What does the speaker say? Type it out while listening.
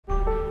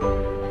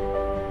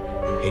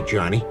Hey,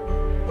 Johnny.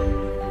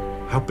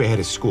 How bad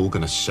is school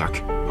gonna suck?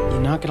 You're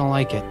not gonna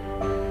like it.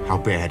 How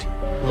bad?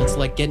 Well, it's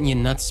like getting your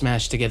nuts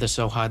smashed together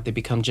so hard they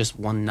become just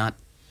one nut.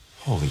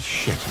 Holy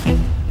shit.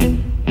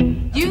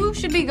 You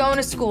should be going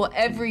to school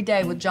every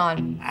day with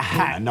John.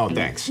 No,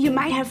 thanks. You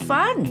might have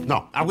fun.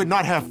 No, I would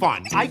not have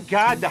fun. I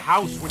guard the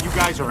house when you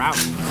guys are out.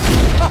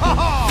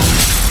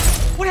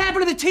 What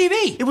happened to the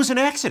TV? It was an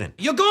accident.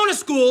 You're going to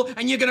school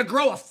and you're gonna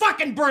grow a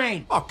fucking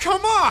brain. Oh,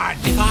 come on!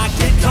 If I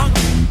get drunk,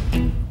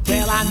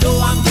 well, I know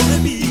I'm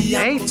gonna be.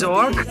 Hey,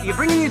 dork, you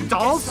bringing your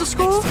dolls to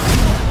school?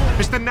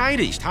 It's the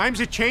 90s.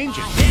 Times are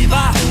changing.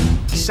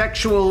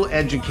 Sexual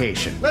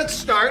education. Let's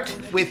start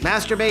with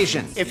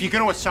masturbation. If you're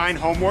gonna assign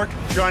homework,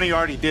 Johnny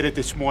already did it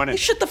this morning.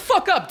 Shut the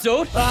fuck up,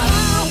 dude!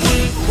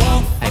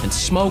 I haven't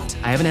smoked,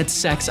 I haven't had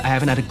sex, I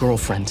haven't had a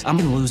girlfriend. I'm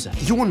gonna lose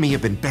it. You and me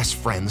have been best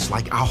friends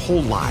like our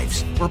whole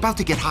lives. We're about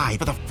to get high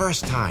for the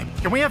first time.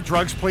 Can we have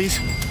drugs, please?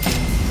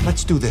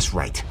 Let's do this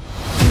right.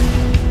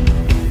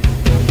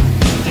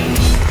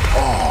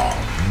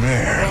 Oh,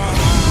 man.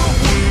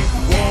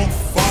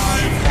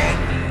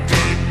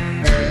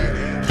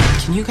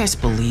 Can you guys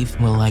believe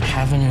we're like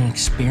having an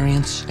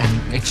experience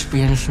and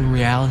experiencing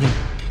reality?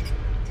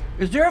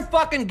 Is there a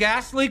fucking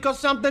gas leak or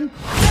something?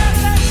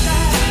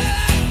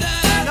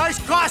 Nice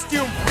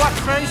costume,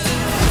 fuckface.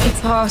 It's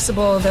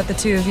possible that the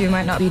two of you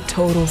might not be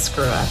total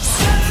screw-ups.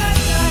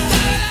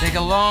 Take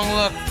a long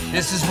look.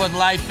 This is what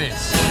life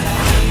is.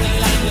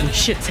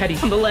 Shit, Teddy,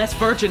 I'm the last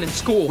virgin in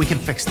school. We can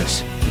fix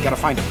this. We gotta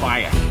find a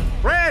buyer.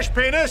 Fresh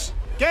penis!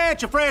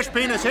 Get your fresh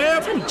penis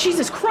here!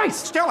 Jesus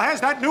Christ! Still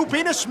has that new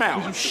penis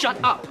smell. You shut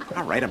up.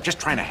 All right, I'm just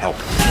trying to help.